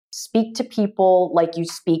Speak to people like you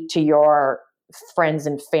speak to your friends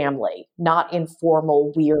and family, not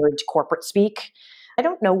informal, weird corporate speak. I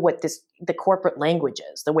don't know what the corporate language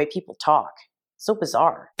is, the way people talk. So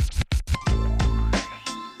bizarre.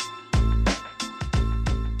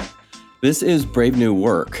 This is Brave New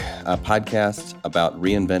Work, a podcast about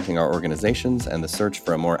reinventing our organizations and the search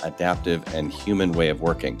for a more adaptive and human way of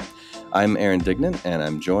working. I'm Aaron Dignan, and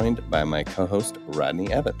I'm joined by my co-host,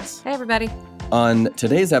 Rodney Evans. Hey, everybody. On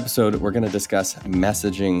today's episode, we're going to discuss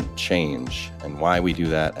messaging change and why we do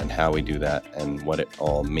that and how we do that and what it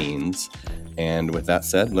all means. And with that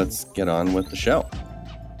said, let's get on with the show.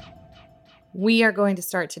 We are going to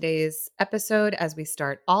start today's episode, as we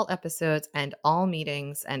start all episodes and all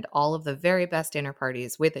meetings and all of the very best dinner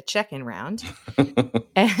parties, with a check-in round.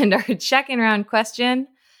 And our check-in round question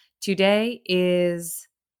today is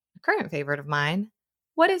a current favorite of mine.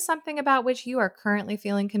 What is something about which you are currently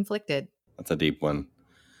feeling conflicted? That's a deep one.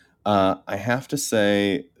 I have to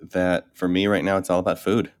say that for me right now, it's all about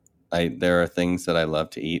food. There are things that I love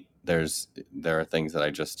to eat. There are things that I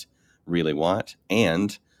just really want,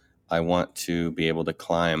 and I want to be able to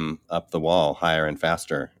climb up the wall higher and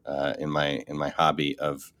faster in my hobby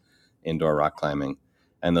of indoor rock climbing.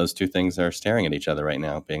 And those two things are staring at each other right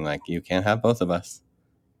now, being like, you can't have both of us.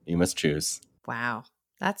 You must choose. Wow.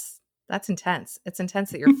 That's intense. It's intense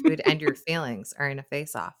that your food and your feelings are in a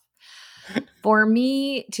face-off. For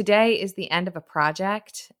me, today is the end of a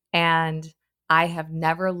project, and I have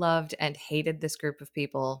never loved and hated this group of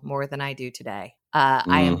people more than I do today.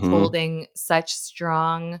 I am holding such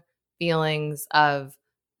strong feelings of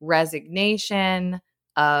resignation,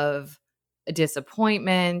 of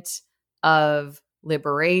disappointment, of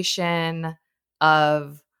liberation,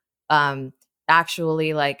 of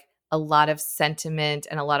actually like a lot of sentiment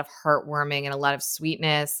and a lot of heartwarming and a lot of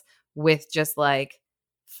sweetness with just like,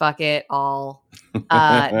 fuck it all.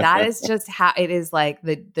 That is just how it is. Like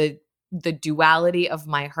the duality of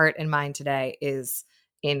my heart and mind today is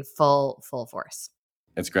in full force.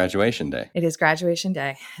 It's graduation day. It is graduation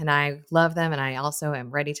day, and I love them, and I also am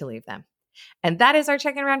ready to leave them. And that is our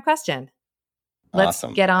check-in round question. Let's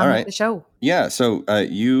Awesome. get on with the show. Yeah. So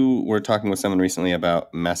you were talking with someone recently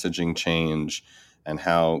about messaging change and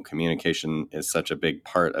how communication is such a big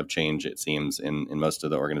part of change, it seems, in most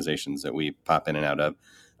of the organizations that we pop in and out of.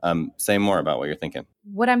 Say more about what you're thinking.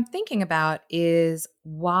 What I'm thinking about is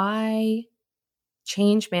why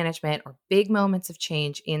change management or big moments of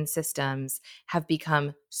change in systems have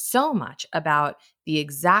become so much about the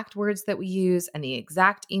exact words that we use and the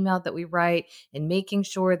exact email that we write, and making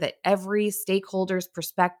sure that every stakeholder's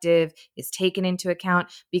perspective is taken into account,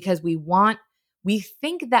 because we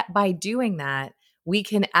think that by doing that, we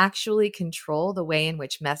can actually control the way in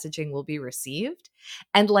which messaging will be received.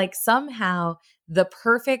 And like somehow the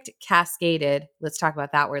perfect cascaded, let's talk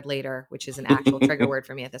about that word later, which is an actual trigger word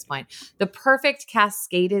for me at this point. The perfect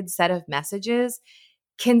cascaded set of messages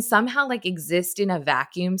can somehow like exist in a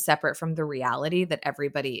vacuum separate from the reality that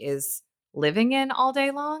everybody is living in all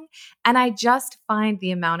day long. And I just find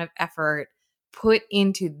the amount of effort put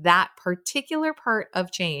into that particular part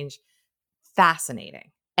of change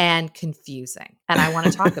fascinating and confusing. And I want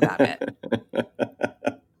to talk about it.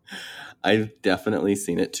 I've definitely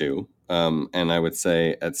seen it too. And I would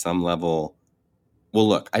say at some level, well,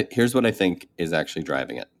 look, here's what I think is actually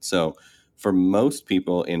driving it. So for most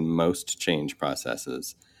people in most change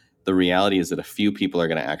processes, the reality is that a few people are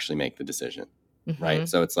going to actually make the decision, right?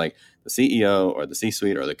 So it's like the CEO or the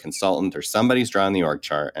C-suite or the consultant or somebody's drawing the org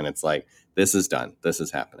chart, and it's like, this is done. This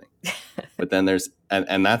is happening. But then there's,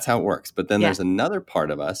 and that's how it works. But then there's another part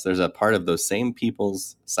of us. There's a part of those same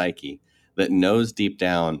people's psyche that knows deep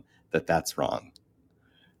down that that's wrong.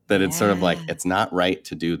 That it's sort of like, it's not right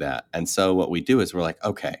to do that. And so what we do is we're like,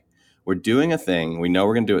 okay, we're doing a thing. We know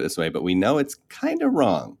we're going to do it this way, but we know it's kind of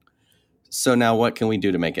wrong. So now what can we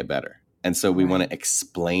do to make it better? And so we want to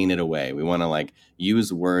explain it away. We want to like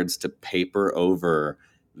use words to paper over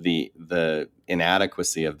the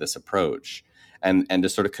inadequacy of this approach and to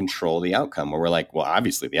sort of control the outcome, where we're like, well,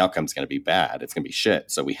 obviously the outcome's going to be bad. It's going to be shit.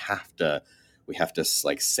 So we have to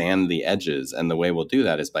like sand the edges. And the way we'll do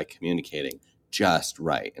that is by communicating just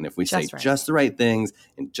right. And if we say just the right things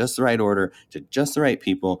in just the right order to just the right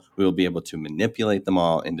people, we will be able to manipulate them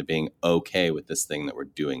all into being okay with this thing that we're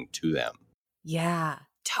doing to them. Yeah,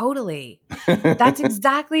 totally. That's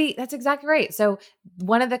exactly right. So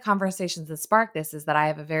one of the conversations that sparked this is that I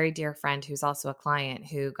have a very dear friend who's also a client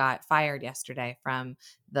who got fired yesterday from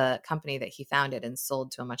the company that he founded and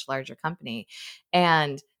sold to a much larger company.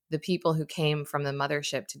 And the people who came from the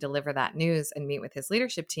mothership to deliver that news and meet with his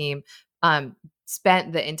leadership team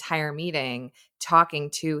spent the entire meeting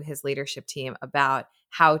talking to his leadership team about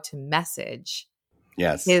how to message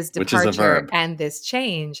Yes, his which is a departure verb. and this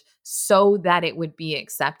change so that it would be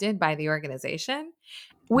accepted by the organization,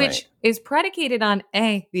 which is predicated on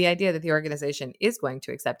A, the idea that the organization is going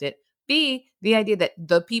to accept it, B, the idea that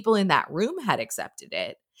the people in that room had accepted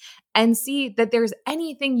it, and C, that there's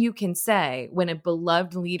anything you can say when a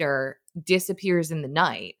beloved leader disappears in the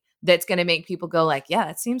night that's going to make people go like, yeah,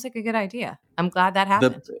 that seems like a good idea. I'm glad that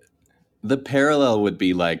happened. The parallel would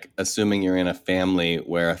be like assuming you're in a family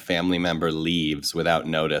where a family member leaves without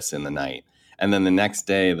notice in the night. And then the next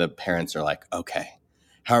day, the parents are like, okay,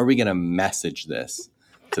 how are we going to message this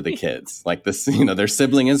to the kids? Like this, their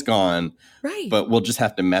sibling is gone, right? But we'll just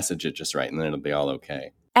have to message it just right. And then it'll be all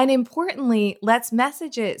okay. And importantly, let's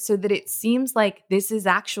message it so that it seems like this is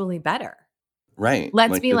actually better. Right.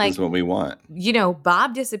 Let's be like, this is what we want.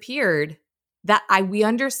 Bob disappeared. We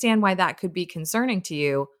understand why that could be concerning to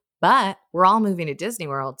you. But we're all moving to Disney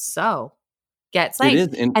World, so get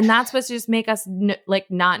psyched. And that's supposed to just make us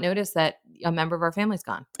not notice that a member of our family's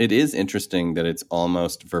gone. It is interesting that it's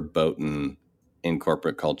almost verboten in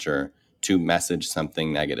corporate culture to message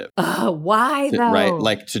something negative. Why though? Right?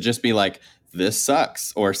 Like to just be like, this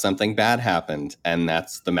sucks or something bad happened. And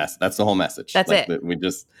that's the mess. That's the whole message. That's like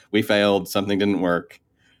it. We failed. Something didn't work.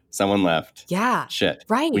 Someone left. Yeah. Shit.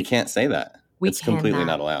 Right. We can't say that. It's completely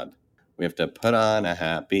not allowed. We have to put on a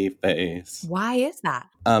happy face. Why is that?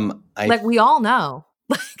 We all know.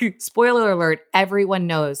 Spoiler alert, everyone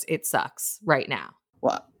knows it sucks right now.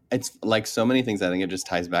 Well, it's like so many things. I think it just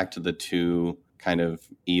ties back to the two kind of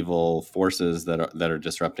evil forces that are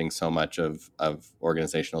disrupting so much of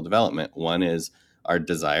organizational development. One is our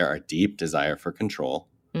deep desire for control,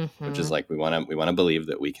 which is like we want to believe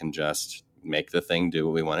that we can just make the thing do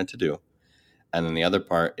what we want it to do. And then the other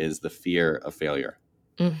part is the fear of failure.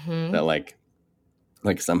 That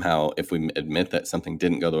like somehow if we admit that something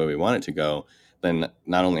didn't go the way we want it to go, then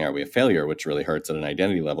not only are we a failure, which really hurts at an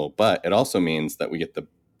identity level, but it also means that we get the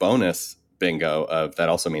bonus bingo of that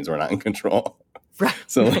also means we're not in control. Right.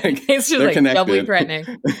 So like it's just like connected. Doubly threatening.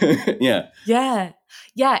 Yeah.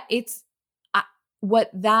 It's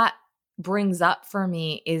what that brings up for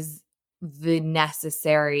me is the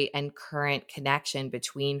necessary and current connection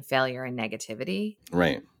between failure and negativity.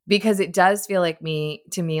 Right. Because it does feel like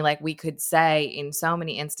to me, like we could say in so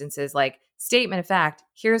many instances, like statement of fact,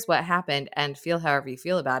 here's what happened and feel however you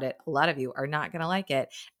feel about it. A lot of you are not going to like it.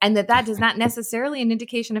 And that is not necessarily an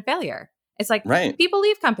indication of failure. It's like people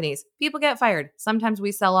leave companies, people get fired. Sometimes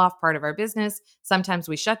we sell off part of our business. Sometimes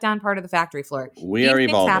we shut down part of the factory floor. We are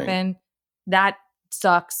evolving. Things happen. That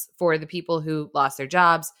sucks for the people who lost their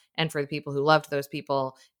jobs and for the people who loved those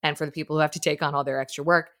people and for the people who have to take on all their extra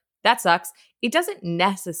work. That sucks. It doesn't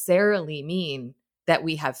necessarily mean that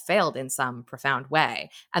we have failed in some profound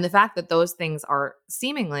way. And the fact that those things are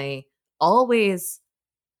seemingly always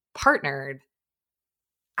partnered,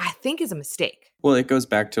 I think is a mistake. Well, it goes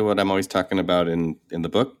back to what I'm always talking about in the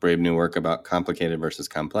book, Brave New Work, about complicated versus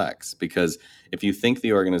complex. Because if you think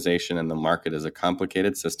the organization and the market is a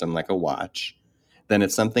complicated system like a watch, then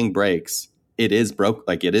if something breaks, it is broke,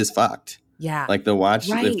 like it is fucked. Yeah. Like the watch,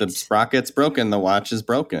 if the sprocket's broken, the watch is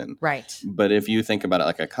broken. Right. But if you think about it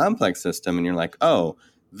like a complex system and you're like, oh,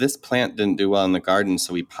 this plant didn't do well in the garden,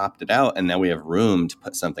 so we popped it out and now we have room to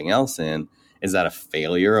put something else in. Is that a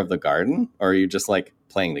failure of the garden? Or are you just like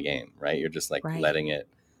playing the game, right? You're just like letting it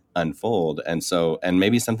unfold. And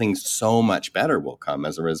maybe something so much better will come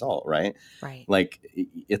as a result, right? Right. Like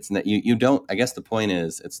it's not, you don't, I guess the point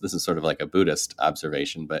is, this is sort of like a Buddhist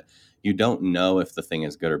observation, but you don't know if the thing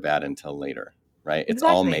is good or bad until later, right? It's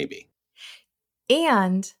all maybe.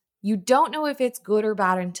 And you don't know if it's good or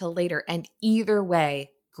bad until later. And either way,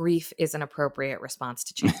 grief is an appropriate response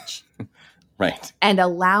to change. Right. And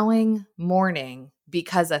allowing mourning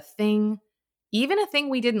because even a thing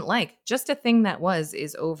we didn't like, just a thing that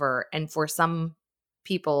is over. And for some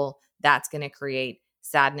people, that's going to create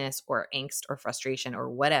sadness or angst or frustration or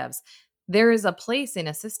whatevs. There is a place in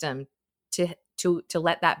a system to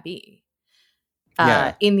let that be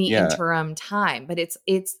in the interim time. But it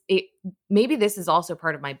maybe this is also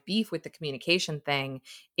part of my beef with the communication thing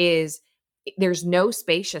is there's no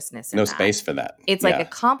spaciousness in that. Space for that. It's like a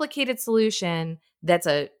complicated solution that's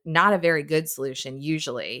not a very good solution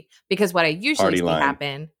usually, because what I usually see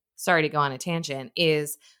happen, sorry to go on a tangent,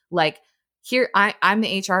 is like, here, I'm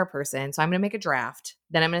the HR person, so I'm going to make a draft.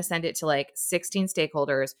 Then I'm going to send it to like 16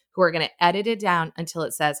 stakeholders who are going to edit it down until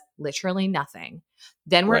it says literally nothing.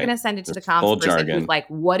 Then we're going to send it to the comms person who's like,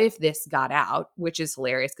 what if this got out? Which is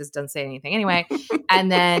hilarious because it doesn't say anything anyway.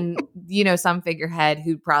 And then, some figurehead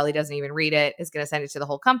who probably doesn't even read it is going to send it to the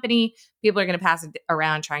whole company. People are going to pass it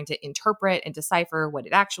around trying to interpret and decipher what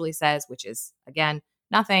it actually says, which is, again,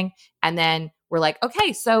 nothing. And then we're like,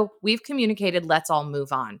 okay, so we've communicated, let's all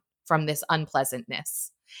move on from this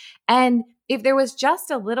unpleasantness. And if there was just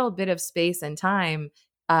a little bit of space and time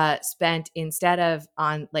spent instead of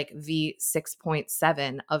on like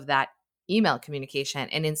V6.7 of that email communication,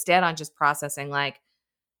 and instead on just processing like,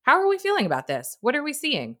 how are we feeling about this? What are we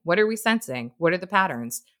seeing? What are we sensing? What are the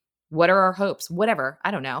patterns? What are our hopes? Whatever.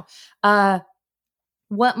 I don't know.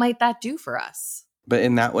 What might that do for us? But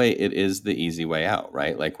in that way, it is the easy way out,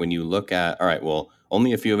 right? Like when you look at, all right, well,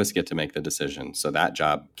 only a few of us get to make the decision. So that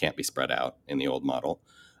job can't be spread out in the old model.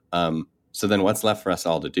 So then what's left for us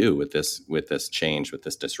all to do with this change, with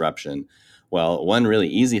this disruption? Well, one really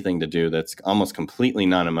easy thing to do that's almost completely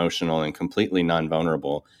non-emotional and completely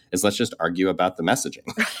non-vulnerable is let's just argue about the messaging,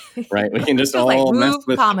 right? We can just all like mess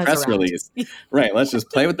with the press release, right? Let's just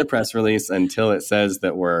play with the press release until it says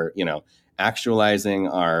that we're, actualizing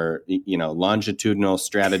our, longitudinal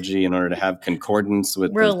strategy in order to have concordance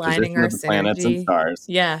with the position of the planets and stars.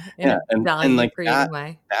 Yeah. And like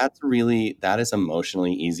that is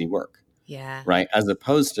emotionally easy work. Yeah. Right. As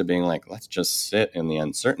opposed to being like, let's just sit in the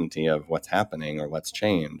uncertainty of what's happening or what's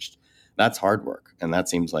changed. That's hard work. And that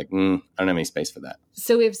seems like, I don't have any space for that.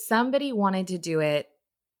 So if somebody wanted to do it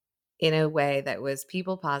in a way that was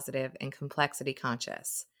people positive and complexity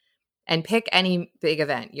conscious, and pick any big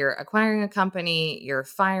event, you're acquiring a company, you're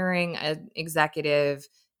firing an executive,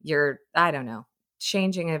 you're, I don't know,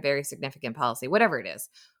 changing a very significant policy, whatever it is,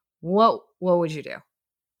 what would you do?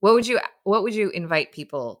 What would you invite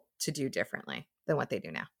people to do differently than what they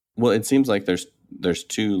do now? Well, it seems like there's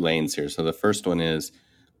two lanes here. So the first one is,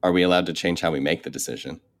 are we allowed to change how we make the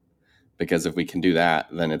decision? Because if we can do that,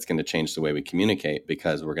 then it's going to change the way we communicate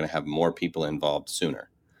because we're going to have more people involved sooner.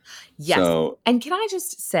 Yes. So, and can I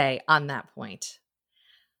just say on that point,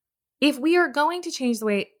 if we are going to change the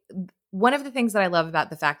way, one of the things that I love about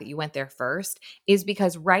the fact that you went there first is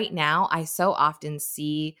because right now I so often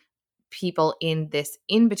see people in this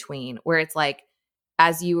in between where it's like,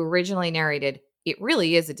 as you originally narrated, it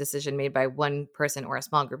really is a decision made by one person or a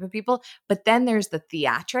small group of people. But then there's the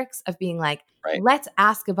theatrics of being like, let's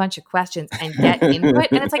ask a bunch of questions and get input.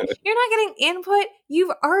 And it's like, you're not getting input.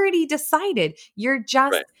 You've already decided. You're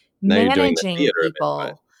just managing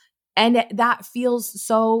people. And that feels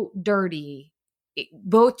so dirty,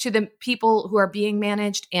 both to the people who are being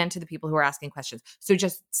managed and to the people who are asking questions. So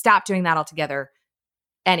just stop doing that altogether.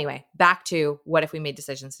 Anyway, back to what if we made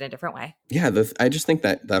decisions in a different way? Yeah, I just think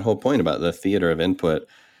that whole point about the theater of input,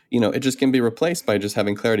 it just can be replaced by just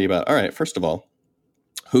having clarity about, all right, first of all,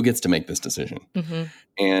 who gets to make this decision? Mm-hmm.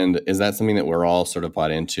 And is that something that we're all sort of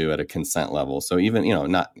bought into at a consent level? So even,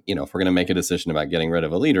 if we're going to make a decision about getting rid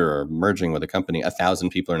of a leader or merging with a company, 1,000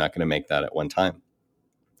 people are not going to make that at one time.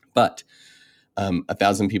 But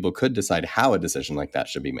 1,000 people could decide how a decision like that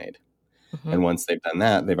should be made. Mm-hmm. And once they've done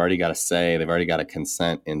that, they've already got a say, they've already got a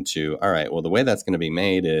consent into, all right, well, the way that's going to be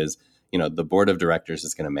made is, the board of directors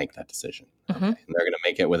is going to make that decision. Mm-hmm. Okay. And they're going to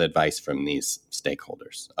make it with advice from these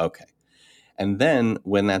stakeholders. Okay. And then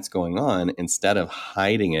when that's going on, instead of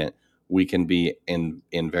hiding it, we can be in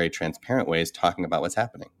very transparent ways talking about what's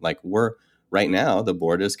happening. Like right now, the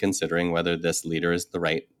board is considering whether this leader is the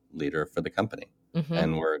right leader for the company. Mm-hmm.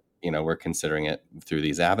 And we're considering it through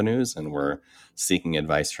these avenues and we're seeking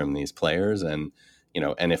advice from these players and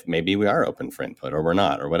if maybe we are open for input or we're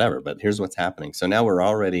not or whatever, but here's what's happening. So now we're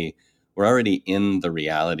already in the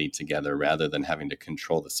reality together rather than having to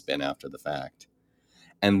control the spin after the fact.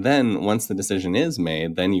 And then once the decision is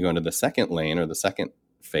made, then you go into the second lane or the second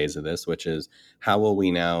phase of this, which is how will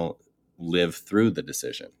we now live through the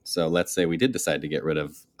decision? So let's say we did decide to get rid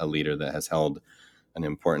of a leader that has held an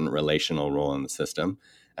important relational role in the system.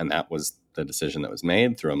 And that was the decision that was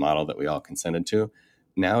made through a model that we all consented to.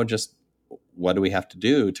 Now just what do we have to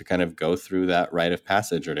do to kind of go through that rite of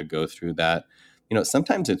passage or to go through that?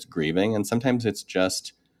 Sometimes it's grieving and sometimes it's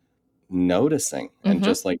just noticing and mm-hmm.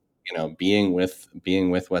 just like, being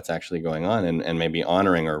with what's actually going on and maybe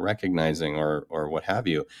honoring or recognizing or what have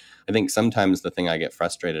you. I think sometimes the thing I get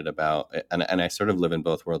frustrated about, and I sort of live in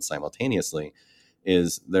both worlds simultaneously,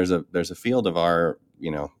 is there's a field of our,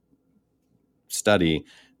 study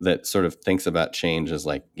that sort of thinks about change as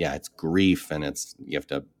like, yeah, it's grief and you have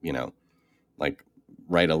to, like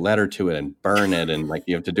write a letter to it and burn it. And like,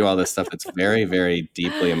 you have to do all this stuff that's very, very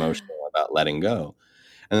deeply emotional about letting go.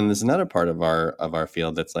 And then there's another part of our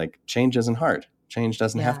field that's like change isn't hard. Change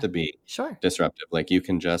doesn't have to be disruptive. Like you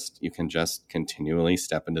can just continually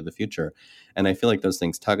step into the future. And I feel like those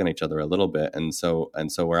things tug on each other a little bit. And so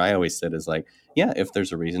where I always sit is like, yeah, if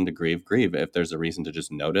there's a reason to grieve. If there's a reason to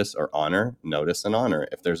just notice or honor, notice and honor.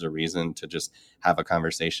 If there's a reason to just have a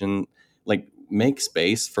conversation, like make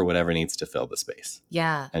space for whatever needs to fill the space.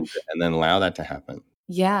 Yeah. And then allow that to happen.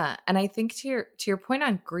 Yeah. And I think to your point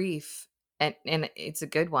on grief, and it's a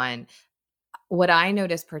good one. What I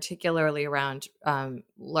notice particularly around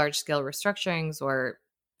large scale restructurings or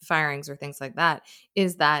firings or things like that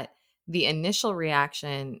is that the initial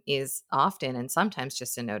reaction is often and sometimes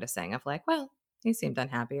just a noticing of like, well, he seemed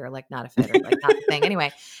unhappy or like not a fit or like not the thing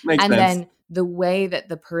anyway. Makes And sense. then the way that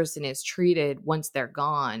the person is treated once they're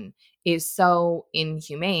gone is so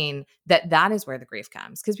inhumane that is where the grief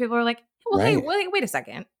comes. Because people are like, well, hey, Right. wait a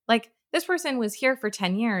second. Like this person was here for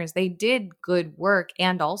 10 years. They did good work.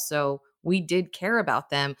 And also we did care about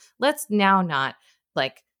them. Let's now not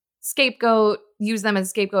like use them as a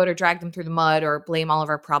scapegoat or drag them through the mud or blame all of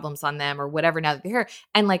our problems on them or whatever now that they're here.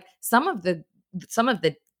 And like some of the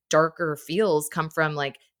darker feels come from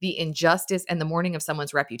like the injustice and the mourning of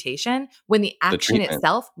someone's reputation when the action treatment.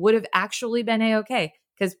 itself would have actually been A-okay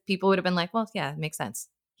because people would have been like, well, yeah, it makes sense.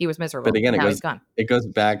 He was miserable. But again, now he's gone. It goes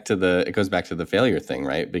back to the failure thing,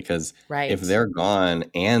 right? Because if they're gone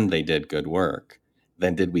and they did good work,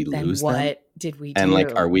 then did we lose them? What did we do? And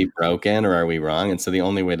like, are we broken or are we wrong? And so the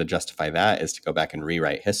only way to justify that is to go back and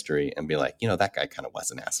rewrite history and be like, that guy kind of was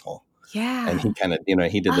an asshole. Yeah. And he kind of,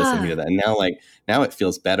 he did this and he did that. And now it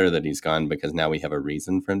feels better that he's gone because now we have a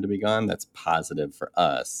reason for him to be gone. That's positive for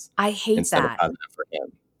us. I hate instead that. of positive for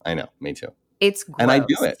him. I know, me too. It's gross. And I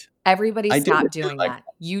do it. Everybody stop doing like, that.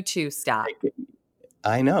 You too stop.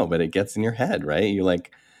 I know, but it gets in your head, right?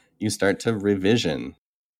 You start to revision.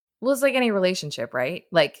 Well, it's like any relationship, right?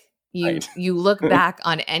 Like Right. you look back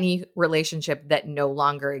on any relationship that no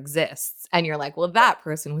longer exists and you're like, well, that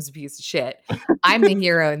person was a piece of shit. I'm the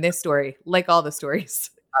hero in this story, like all the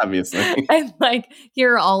stories. Obviously. And like,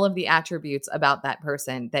 here are all of the attributes about that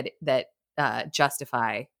person that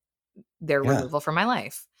justify their removal from my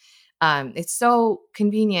life. It's so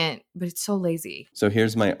convenient, but it's so lazy. So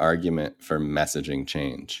here's my argument for messaging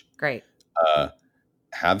change. Great.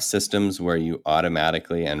 Have systems where you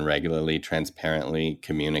automatically and regularly, transparently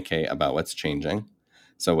communicate about what's changing.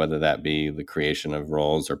 So whether that be the creation of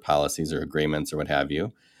roles or policies or agreements or what have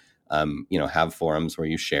you, have forums where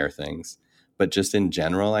you share things. But just in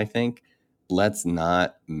general, I think, let's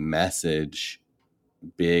not message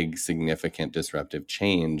big, significant, disruptive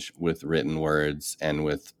change with written words and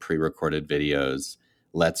with pre-recorded videos.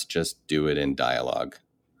 Let's just do it in dialogue.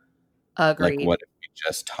 Agreed. Like, what if we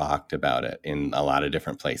just talked about it in a lot of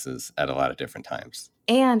different places at a lot of different times?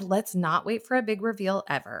 And let's not wait for a big reveal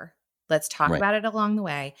ever. Let's talk about it along the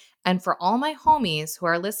way. And for all my homies who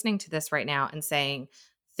are listening to this right now and saying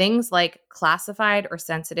things like classified or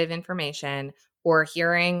sensitive information or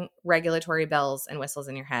hearing regulatory bells and whistles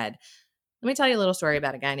in your head, let me tell you a little story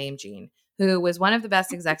about a guy named Gene, who was one of the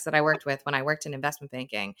best execs that I worked with when I worked in investment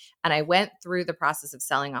banking. And I went through the process of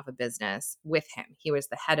selling off a business with him. He was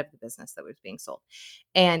the head of the business that was being sold.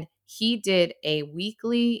 And he did a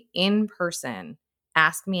weekly in-person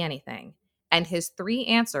Ask Me Anything. And his 3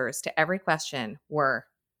 answers to every question were,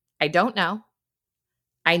 I don't know,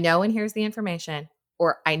 I know and here's the information,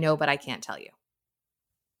 or I know but I can't tell you.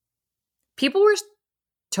 People were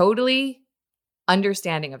totally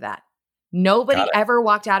understanding of that. Nobody ever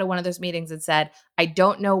walked out of one of those meetings and said, I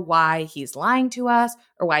don't know why he's lying to us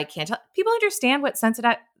or why I can't tell. People understand what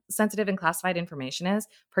sensitive and classified information is,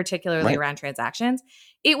 particularly around transactions.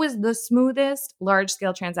 It was the smoothest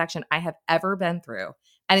large-scale transaction I have ever been through.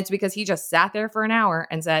 And it's because he just sat there for an hour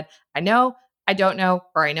and said, I know, I don't know,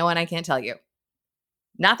 or I know and I can't tell you.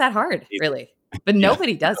 Not that hard, really. But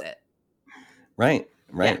nobody does it. Right.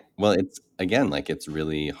 Yeah. Well, it's, again, like, it's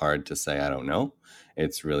really hard to say, I don't know.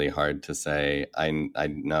 It's really hard to say, I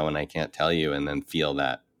know and I can't tell you, and then feel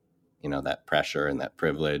that, that pressure and that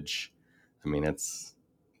privilege. I mean,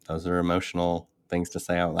 those are emotional things to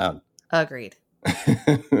say out loud. Agreed.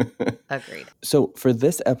 Agreed. So for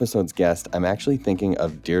this episode's guest, I'm actually thinking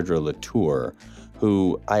of Deirdre Latour,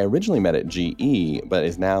 who I originally met at GE, but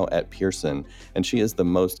is now at Pearson. And she is the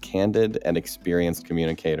most candid and experienced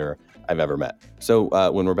communicator I've ever met.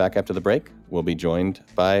 So when we're back after the break, we'll be joined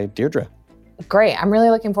by Deirdre. Great. I'm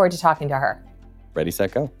really looking forward to talking to her. Ready,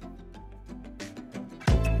 set, go.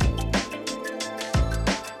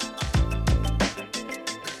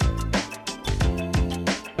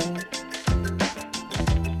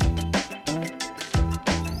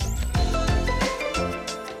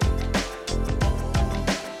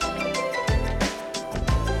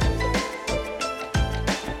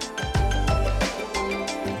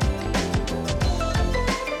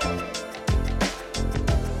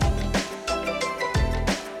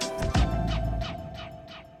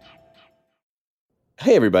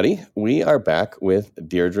 Hey, everybody. We are back with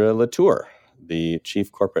Deirdre Latour, the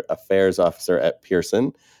Chief Corporate Affairs Officer at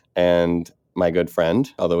Pearson, and my good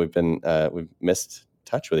friend, although we've missed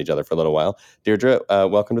touch with each other for a little while. Deirdre,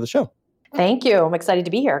 welcome to the show. Thank you. I'm excited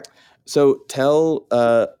to be here. So tell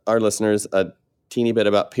our listeners a teeny bit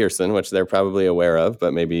about Pearson, which they're probably aware of,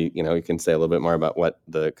 but maybe you can say a little bit more about what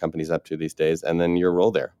the company's up to these days, and then your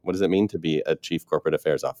role there. What does it mean to be a Chief Corporate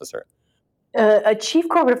Affairs Officer? A Chief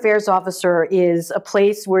Corporate Affairs Officer is a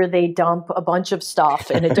place where they dump a bunch of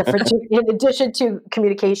stuff in addition to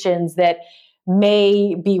communications that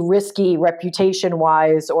may be risky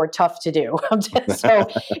reputation-wise or tough to do. So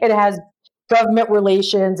it has government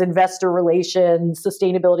relations, investor relations,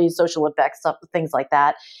 sustainability, social effects, things like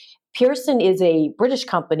that. Pearson is a British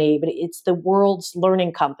company, but it's the world's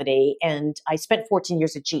learning company. And I spent 14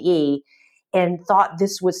 years at GE and thought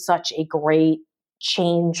this was such a great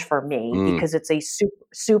change for me because it's a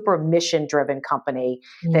super mission-driven company.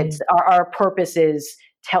 That's our purpose is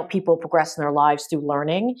to help people progress in their lives through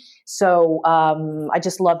learning. So I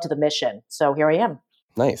just loved the mission. So here I am.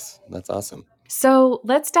 Nice. That's awesome. So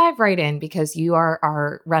let's dive right in because you are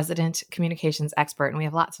our resident communications expert and we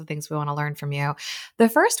have lots of things we want to learn from you. The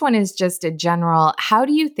first one is just a general, how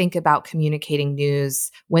do you think about communicating news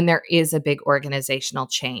when there is a big organizational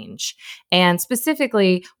change? And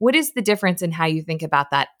specifically, what is the difference in how you think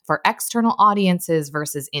about that for external audiences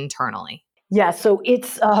versus internally? Yeah, so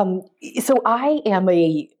it's my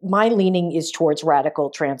leaning is towards radical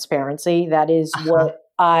transparency. That is what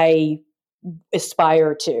I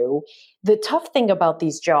aspire to. The tough thing about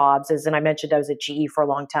these jobs is, and I mentioned I was at GE for a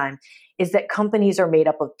long time, is that companies are made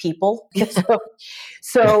up of people.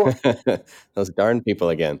 So those darn people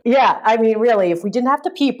again. Yeah, I mean, really, if we didn't have the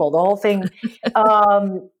people, the whole thing.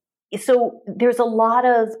 So there's a lot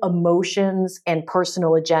of emotions and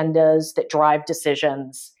personal agendas that drive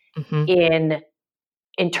decisions in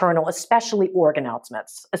internal, especially org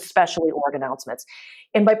announcements.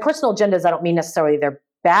 And by personal agendas, I don't mean necessarily they're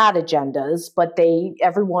bad agendas, but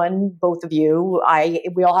everyone, both of you,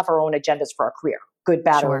 we all have our own agendas for our career, good,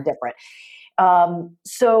 bad, or indifferent.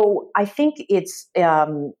 So I think it's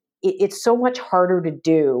so much harder to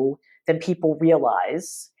do than people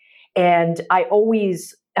realize. And I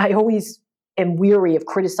always am weary of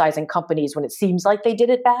criticizing companies when it seems like they did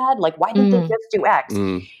it bad. Like, why didn't they just do X?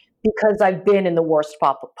 Because I've been in the worst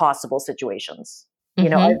possible situations.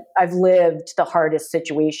 I've lived the hardest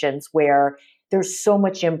situations where there's so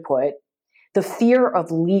much input. The fear of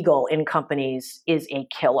legal in companies is a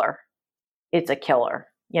killer. It's a killer,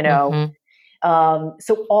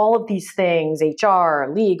 So all of these things, HR,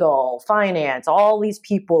 legal, finance, all these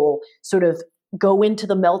people sort of go into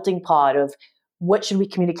the melting pot of what should we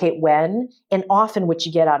communicate when? And often what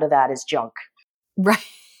you get out of that is junk.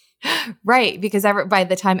 Right. Because by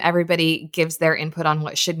the time everybody gives their input on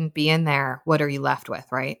what shouldn't be in there, what are you left with,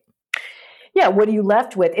 right? Yeah, what are you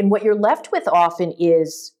left with? And what you're left with often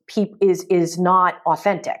is not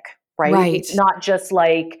authentic, right? Right. It's not just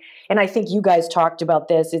like, and I think you guys talked about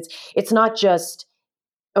this. It's not just,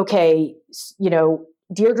 okay,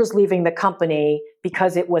 Deirdre's leaving the company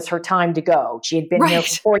because it was her time to go. She had been here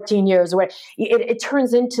for 14 years. It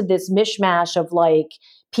turns into this mishmash of like,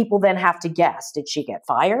 people then have to guess. Did she get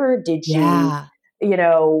fired? Did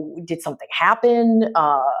something happen?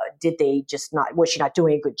 Did they just was she not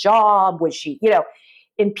doing a good job? Was she,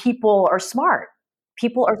 and people are smart.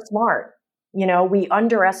 We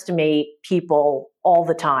underestimate people all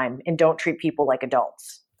the time and don't treat people like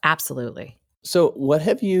adults. Absolutely. So what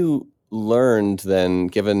have you learned then,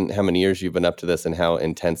 given how many years you've been up to this and how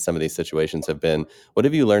intense some of these situations have been? What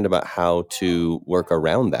have you learned about how to work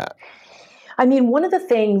around that? I mean, one of the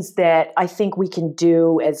things that I think we can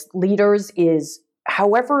do as leaders is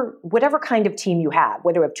whatever kind of team you have,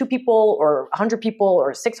 whether you have 2 people or 100 people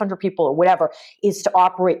or 600 people or whatever, is to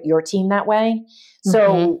operate your team that way.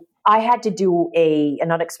 So I had to do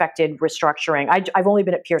an unexpected restructuring. I've only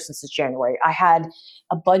been at Pearson since January. I had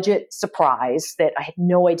a budget surprise that I had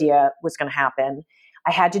no idea was going to happen.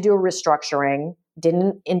 I had to do a restructuring,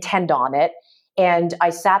 didn't intend on it. And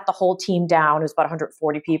I sat the whole team down, it was about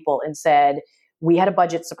 140 people, and said, we had a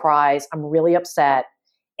budget surprise. I'm really upset.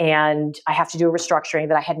 And I have to do a restructuring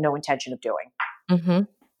that I had no intention of doing.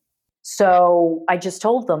 So I just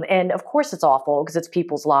told them, and of course it's awful because it's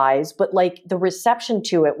people's lives, but like the reception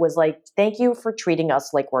to it was like, thank you for treating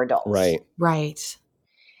us like we're adults. Right.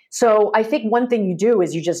 So I think one thing you do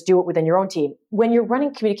is you just do it within your own team. When you're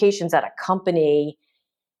running communications at a company,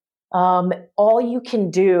 all you can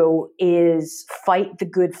do is fight the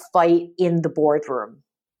good fight in the boardroom.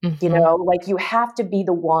 Like you have to be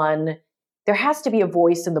the one. There has to be a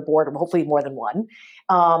voice in the boardroom, hopefully more than one.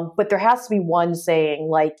 But there has to be one saying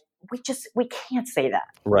like, we can't say that.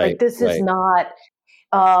 Right. Like, this is not,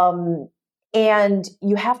 and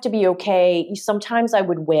you have to be okay. Sometimes I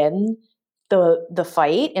would win the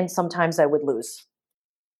fight, and sometimes I would lose.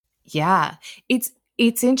 Yeah.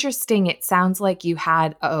 It's interesting. It sounds like you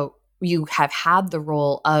have had the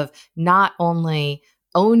role of not only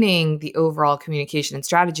owning the overall communication and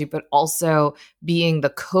strategy, but also being the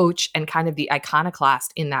coach and kind of the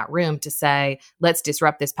iconoclast in that room to say, let's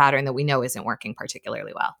disrupt this pattern that we know isn't working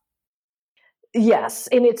particularly well. Yes.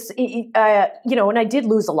 And and I did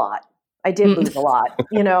lose a lot. And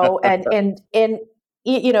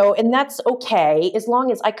that's okay, as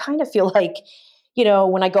long as I kind of feel like,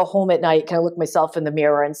 when I go home at night, can I look myself in the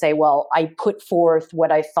mirror and say, well, I put forth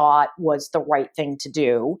what I thought was the right thing to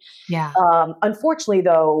do. Yeah. Unfortunately,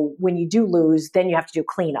 though, when you do lose, then you have to do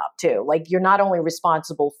cleanup too. Like, you're not only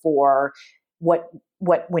responsible for what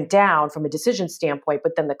went down from a decision standpoint,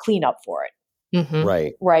 but then the cleanup for it. Mm-hmm.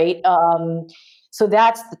 Right. Right. So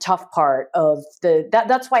that's the tough part of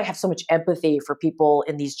that's why I have so much empathy for people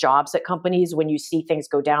in these jobs at companies when you see things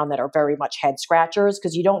go down that are very much head scratchers,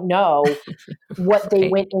 because you don't know what they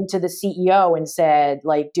went into the CEO and said,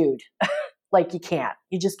 like, dude, like, you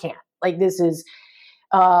just can't, like, this is,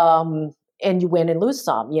 and you win and lose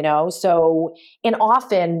some, so, and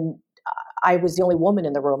often I was the only woman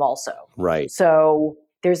in the room also. Right. So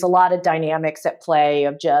there's a lot of dynamics at play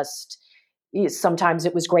of just, sometimes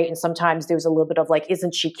it was great, and sometimes there's a little bit of like,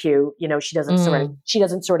 isn't she cute? She doesn't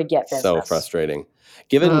sort of get business. So frustrating.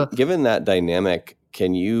 Given that dynamic,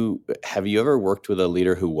 have you ever worked with a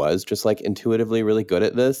leader who was just like intuitively really good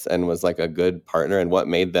at this and was like a good partner? And what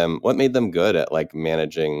made them good at like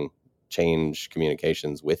managing change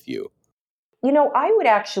communications with you? I would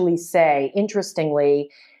actually say, interestingly,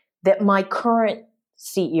 that my current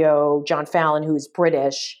CEO, John Fallon, who's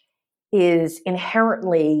British, is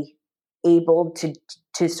inherently able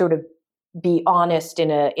to sort of be honest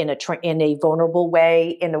in a vulnerable way,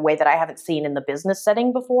 in a way that I haven't seen in the business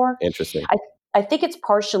setting before. Interesting. I think it's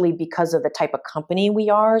partially because of the type of company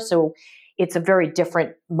we are. So it's a very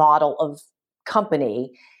different model of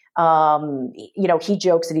company. He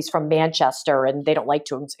jokes that he's from Manchester and they don't like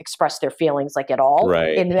to express their feelings like at all.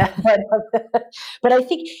 Right. But I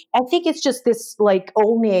think it's just this, like,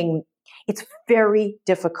 owning. It's very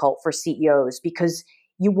difficult for CEOs because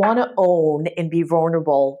you want to own and be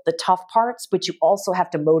vulnerable, the tough parts, but you also have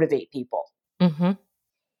to motivate people. Mm-hmm.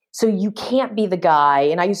 So you can't be the guy,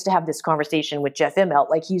 and I used to have this conversation with Jeff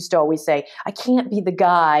Immelt, like, he used to always say, I can't be the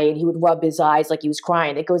guy, and he would rub his eyes like he was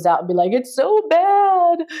crying. It goes out and be like, it's so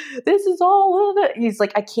bad. This is all of it. He's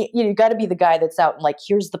like, I can't, you got to be the guy that's out and like,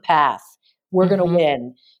 here's the path. We're going to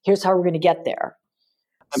win. Here's how we're going to get there.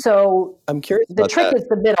 So I'm curious. The trick is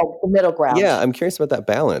the middle ground. Yeah, I'm curious about that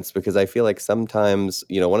balance, because I feel like sometimes,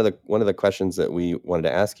 one of the questions that we wanted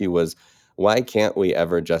to ask you was, why can't we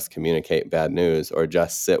ever just communicate bad news or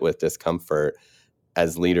just sit with discomfort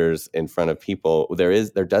as leaders in front of people?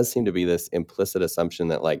 There does seem to be this implicit assumption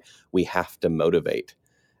that like we have to motivate,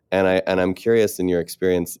 and I'm curious, in your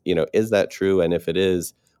experience, is that true? And if it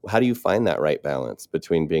is, how do you find that right balance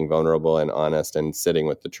between being vulnerable and honest and sitting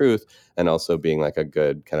with the truth, and also being like a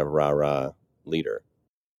good kind of rah-rah leader?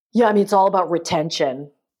 Yeah, I mean, it's all about retention.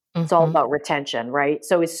 It's all about retention, right?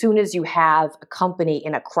 So as soon as you have a company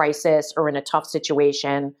in a crisis or in a tough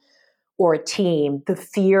situation, or a team, the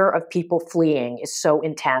fear of people fleeing is so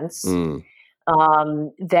intense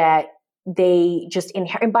that they just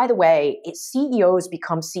inherit. And by the way, CEOs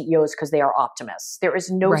become CEOs because they are optimists. There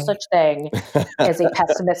is no such thing as a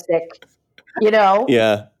pessimistic,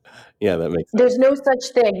 Yeah, that makes sense. There's no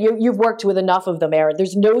such thing. You've worked with enough of them, Aaron.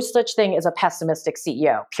 There's no such thing as a pessimistic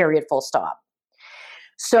CEO, period, full stop.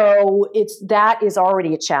 So that is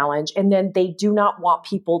already a challenge. And then they do not want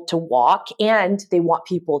people to walk, and they want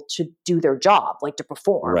people to do their job, like to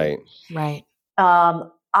perform. Right.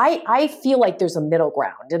 I feel like there's a middle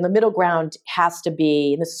ground, and the middle ground has to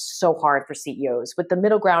be, and this is so hard for CEOs, but the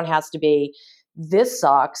middle ground has to be, this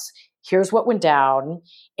sucks. Here's what went down,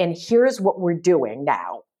 and here's what we're doing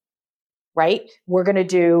now, right? We're going to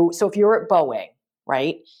do, so if you're at Boeing,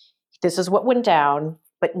 right, this is what went down,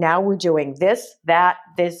 but now we're doing this, that,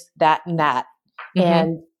 and that.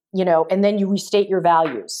 And, and then you restate your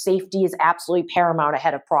values. Safety is absolutely paramount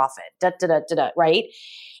ahead of profit, right?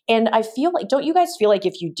 And I feel like, don't you guys feel like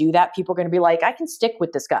if you do that, people are going to be like, I can stick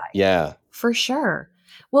with this guy? Yeah. For sure.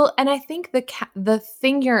 Well, and I think the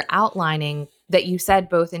thing you're outlining that you said,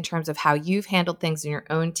 both in terms of how you've handled things in your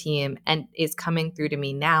own team and is coming through to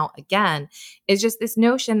me now again, is just this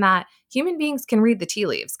notion that human beings can read the tea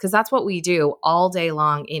leaves, because that's what we do all day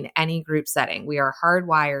long in any group setting. We are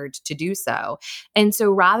hardwired to do so. And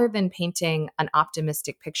so rather than painting an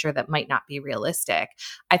optimistic picture that might not be realistic,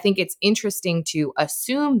 I think it's interesting to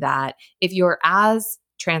assume that if you're as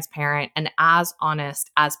transparent and as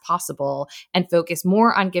honest as possible and focus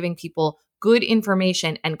more on giving people good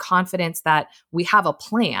information and confidence that we have a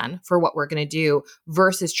plan for what we're going to do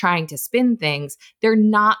versus trying to spin things, they're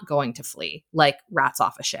not going to flee like rats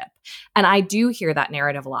off a ship. And I do hear that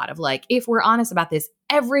narrative a lot of like, if we're honest about this,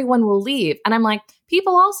 everyone will leave. And I'm like,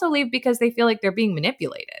 people also leave because they feel like they're being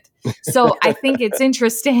manipulated. So I think it's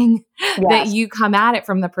interesting that you come at it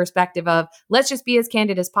from the perspective of, let's just be as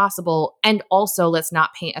candid as possible. And also let's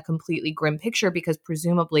not paint a completely grim picture, because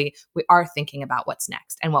presumably we are thinking about what's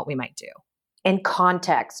next and what we might do. And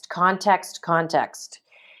context.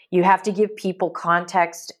 You have to give people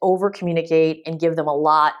context, over communicate, and give them a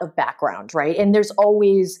lot of background, right? And there's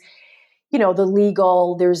always, the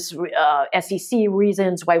legal, there's SEC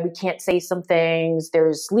reasons why we can't say some things.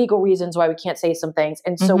 There's legal reasons why we can't say some things.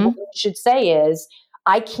 And so what we should say is,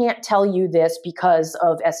 I can't tell you this because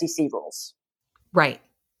of SEC rules. Right.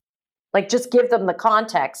 Like, just give them the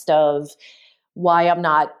context of why I'm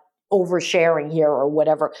not oversharing here or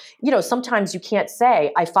whatever. Sometimes you can't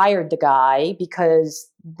say, I fired the guy because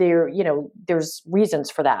there's reasons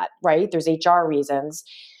for that, right? There's HR reasons.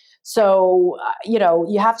 So,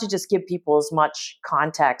 you have to just give people as much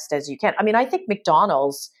context as you can. I mean, I think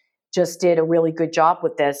McDonald's just did a really good job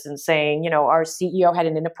with this and saying, our CEO had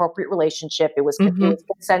an inappropriate relationship. It was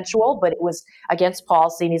consensual, but it was against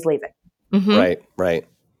policy and he's leaving. Right.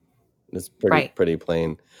 It's pretty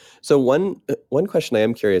plain. So one question I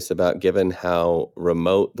am curious about, given how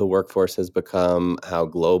remote the workforce has become, how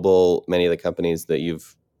global many of the companies that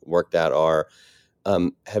you've worked at are,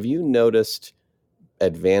 have you noticed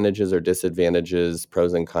advantages or disadvantages,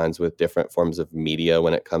 pros and cons with different forms of media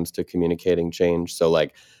when it comes to communicating change? So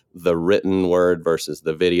like the written word versus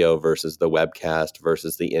the video versus the webcast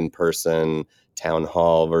versus the in-person town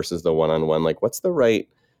hall versus the one-on-one. Like, what's the right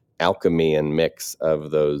alchemy and mix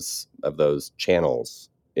of those channels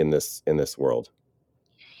in this world?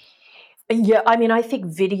 Yeah, I mean, I think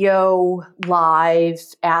video, live,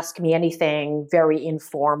 ask me anything, very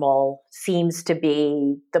informal, seems to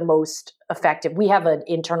be the most effective. We have an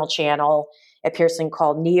internal channel at Pearson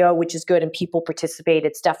called Neo, which is good, and people participate.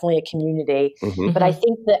 It's definitely a community. But I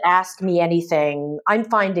think the ask me anything, I'm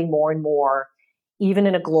finding more and more, even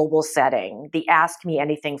in a global setting, the ask me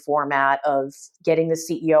anything format of getting the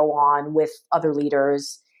CEO on with other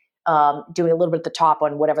leaders, doing a little bit at the top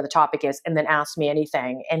on whatever the topic is, and then ask me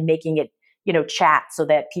anything, and making it, chat so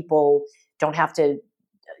that people don't have to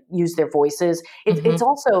use their voices. It's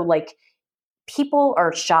also like, people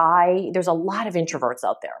are shy. There's a lot of introverts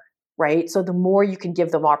out there, right? So the more you can give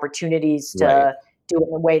them opportunities to do it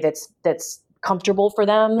in a way that's comfortable for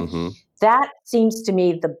them, that seems to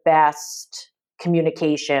me the best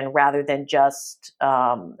communication rather than just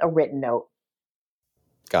a written note.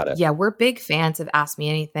 Got it. Yeah, we're big fans of Ask Me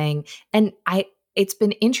Anything. And it's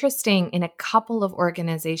been interesting in a couple of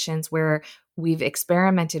organizations where we've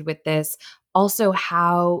experimented with this, also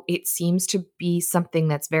how it seems to be something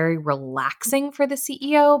that's very relaxing for the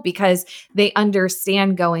CEO, because they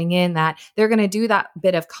understand going in that they're going to do that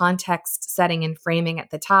bit of context setting and framing at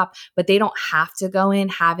the top, but they don't have to go in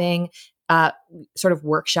having sort of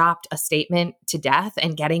workshopped a statement to death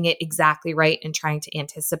and getting it exactly right and trying to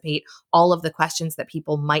anticipate all of the questions that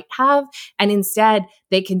people might have. And instead,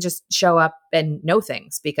 they can just show up and know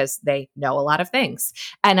things because they know a lot of things.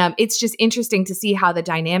 And it's just interesting to see how the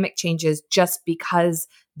dynamic changes just because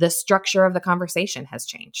the structure of the conversation has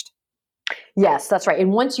changed. Yes, that's right.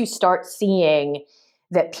 And once you start seeing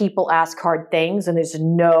that people ask hard things and there's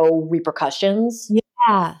no repercussions,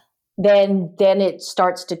 then it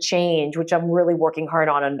starts to change, which I'm really working hard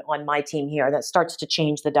on my team here. That starts to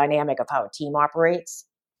change the dynamic of how a team operates.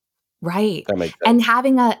 Right. That makes sense. And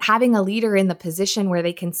having a leader in the position where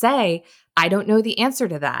they can say, I don't know the answer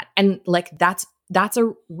to that. And like, that's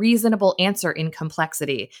a reasonable answer in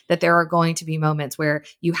complexity, that there are going to be moments where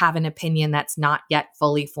you have an opinion that's not yet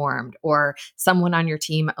fully formed, or someone on your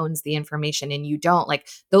team owns the information and you don't. Like,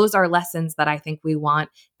 those are lessons that I think we want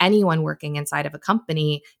anyone working inside of a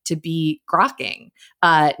company to be grokking,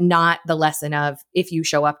 not the lesson of, if you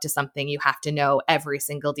show up to something, you have to know every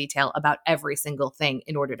single detail about every single thing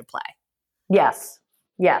in order to play. Yes,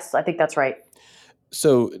 I think that's right.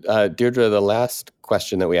 So, Deirdre, the last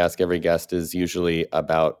question that we ask every guest is usually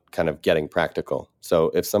about kind of getting practical.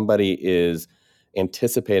 So if somebody is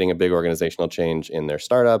anticipating a big organizational change in their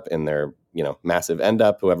startup, in their, massive end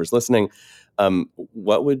up, whoever's listening,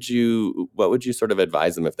 what would you sort of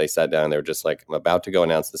advise them if they sat down and they were just like, I'm about to go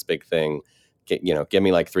announce this big thing, give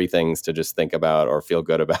me like 3 things to just think about or feel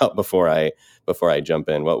good about before I jump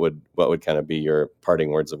in? What would kind of be your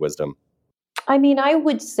parting words of wisdom? I mean, I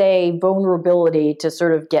would say vulnerability, to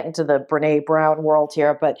sort of get into the Brene Brown world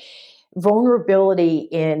here, but vulnerability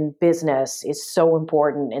in business is so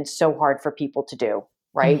important and so hard for people to do,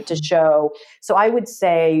 right? To show. So I would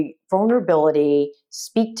say vulnerability,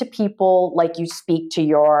 speak to people like you speak to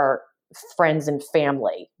your friends and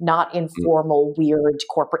family, not informal, weird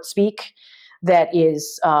corporate speak that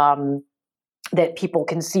is, that people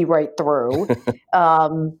can see right through.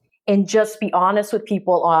 And just be honest with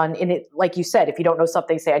people and it, like you said, if you don't know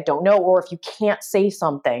something, say, I don't know. Or if you can't say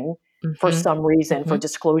something for some reason, for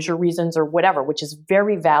disclosure reasons or whatever, which is a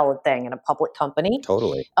very valid thing in a public company.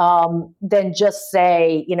 Totally. Then just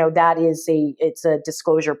say, it's a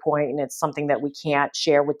disclosure point and it's something that we can't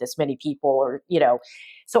share with this many people or.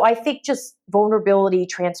 So I think just vulnerability,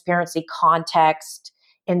 transparency, context,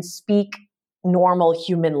 and speak normal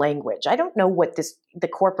human language. I don't know what the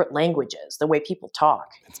corporate language is, the way people talk.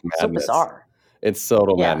 It's madness. So bizarre. It's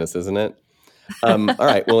total madness, isn't it? All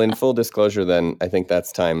right. Well, in full disclosure, then I think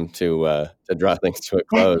that's time to draw things to a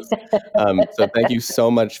close. So thank you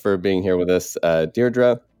so much for being here with us,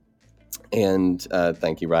 Deirdre. And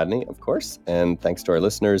thank you, Rodney, of course. And thanks to our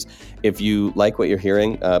listeners. If you like what you're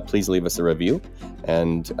hearing, please leave us a review,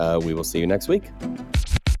 and we will see you next week.